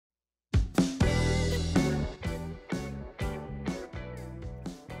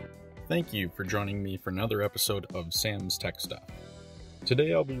Thank you for joining me for another episode of Sam's Tech Stuff.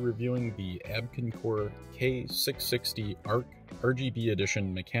 Today I'll be reviewing the Abkoncore K660 ARC RGB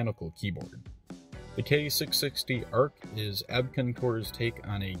Edition mechanical keyboard. The K660 ARC is Abkoncore's take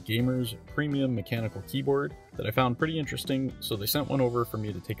on a gamer's premium mechanical keyboard that I found pretty interesting, so they sent one over for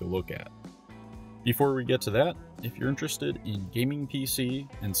me to take a look at. Before we get to that, if you're interested in gaming PC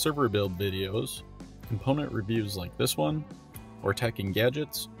and server build videos, component reviews like this one, or tech and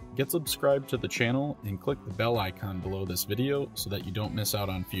gadgets, get subscribed to the channel and click the bell icon below this video so that you don't miss out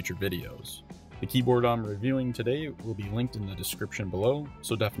on future videos. The keyboard I'm reviewing today will be linked in the description below,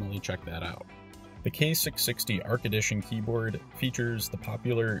 so definitely check that out. The K660 ARC Edition keyboard features the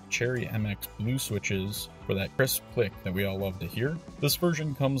popular Cherry MX blue switches for that crisp click that we all love to hear. This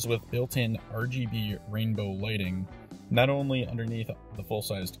version comes with built-in RGB rainbow lighting, not only underneath the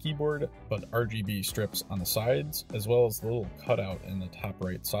full-sized keyboard, but RGB strips on the sides, as well as the little cutout in the top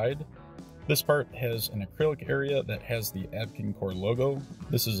right side. This part has an acrylic area that has the Abkoncore logo.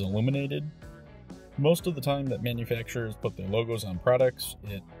 This is illuminated. Most of the time that manufacturers put their logos on products,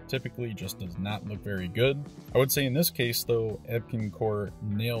 it typically just does not look very good. I would say in this case though, Abkoncore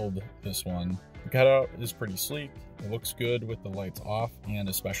nailed this one. The cutout is pretty sleek, it looks good with the lights off, and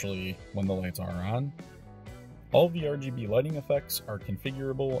especially when the lights are on. All of the RGB lighting effects are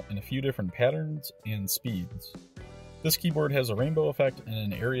configurable in a few different patterns and speeds. This keyboard has a rainbow effect and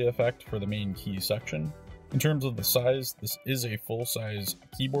an area effect for the main key section. In terms of the size, this is a full-size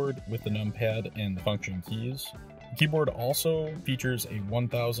keyboard with the numpad and the function keys. The keyboard also features a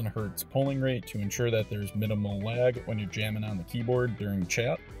 1000 Hz polling rate to ensure that there's minimal lag when you're jamming on the keyboard during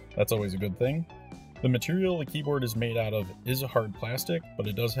chat. That's always a good thing. The material the keyboard is made out of is a hard plastic, but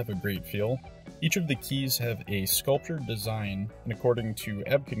it does have a great feel. Each of the keys have a sculptured design, and according to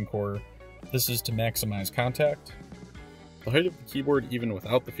Abkoncore, this is to maximize contact. The height of the keyboard, even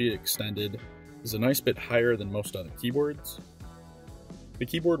without the feet extended, is a nice bit higher than most other keyboards. The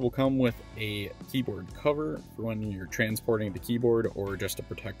keyboard will come with a keyboard cover for when you're transporting the keyboard or just to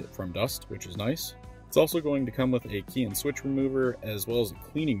protect it from dust, which is nice. It's also going to come with a key and switch remover as well as a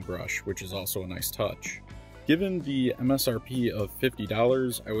cleaning brush, which is also a nice touch. Given the MSRP of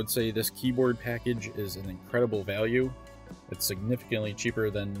 $50, I would say this keyboard package is an incredible value. It's significantly cheaper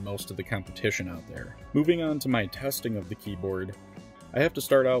than most of the competition out there. Moving on to my testing of the keyboard, I have to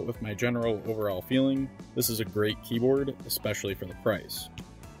start out with my general overall feeling. This is a great keyboard, especially for the price.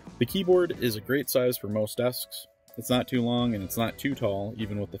 The keyboard is a great size for most desks. It's not too long and it's not too tall,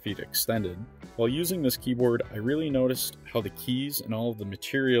 even with the feet extended. While using this keyboard, I really noticed how the keys and all of the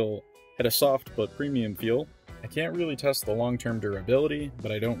material had a soft but premium feel. I can't really test the long-term durability,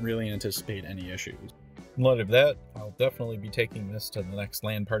 but I don't really anticipate any issues. In light of that, I'll definitely be taking this to the next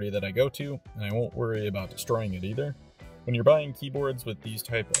LAN party that I go to, and I won't worry about destroying it either. When you're buying keyboards with these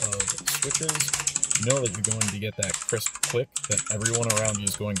type of switches, you know that you're going to get that crisp click that everyone around you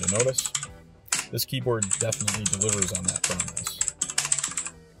is going to notice. This keyboard definitely delivers on that promise.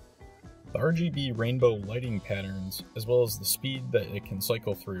 The RGB rainbow lighting patterns, as well as the speed that it can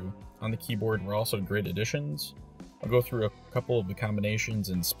cycle through on the keyboard, were also great additions. I'll go through a couple of the combinations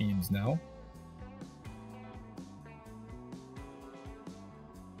and speeds now.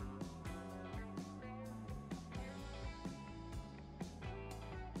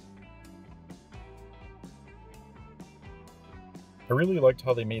 I really liked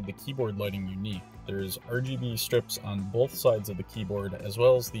how they made the keyboard lighting unique. There's RGB strips on both sides of the keyboard, as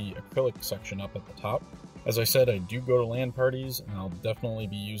well as the acrylic section up at the top. As I said, I do go to LAN parties, and I'll definitely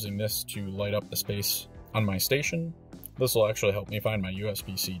be using this to light up the space on my station. This will actually help me find my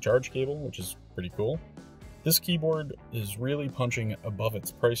USB-C charge cable, which is pretty cool. This keyboard is really punching above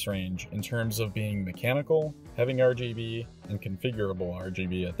its price range in terms of being mechanical, having RGB, and configurable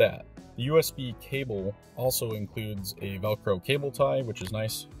RGB at that. The USB cable also includes a Velcro cable tie, which is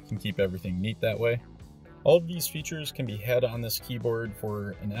nice. You can keep everything neat that way. All of these features can be had on this keyboard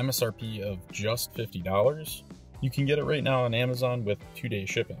for an MSRP of just $50. You can get it right now on Amazon with 2-day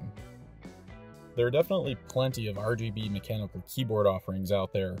shipping. There are definitely plenty of RGB mechanical keyboard offerings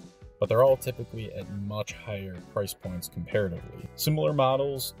out there, but they're all typically at much higher price points comparatively. Similar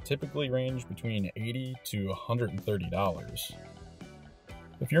models typically range between $80 to $130.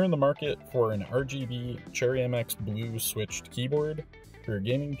 If you're in the market for an RGB Cherry MX blue switched keyboard for your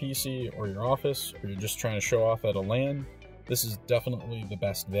gaming PC or your office, or you're just trying to show off at a LAN, this is definitely the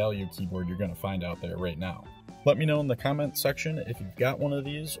best value keyboard you're going to find out there right now. Let me know in the comments section if you've got one of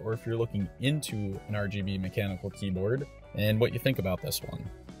these or if you're looking into an RGB mechanical keyboard and what you think about this one.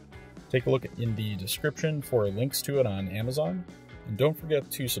 Take a look in the description for links to it on Amazon. And don't forget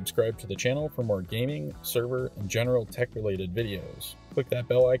to subscribe to the channel for more gaming, server, and general tech-related videos. Click that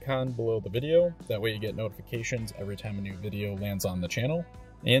bell icon below the video, that way you get notifications every time a new video lands on the channel,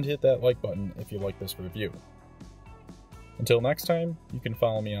 and hit that like button if you like this review. Until next time, you can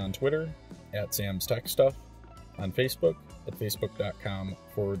follow me on Twitter at Sam's Tech Stuff, on Facebook at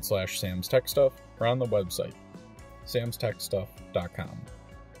facebook.com/Sam's Tech Stuff, or on the website samstechstuff.com.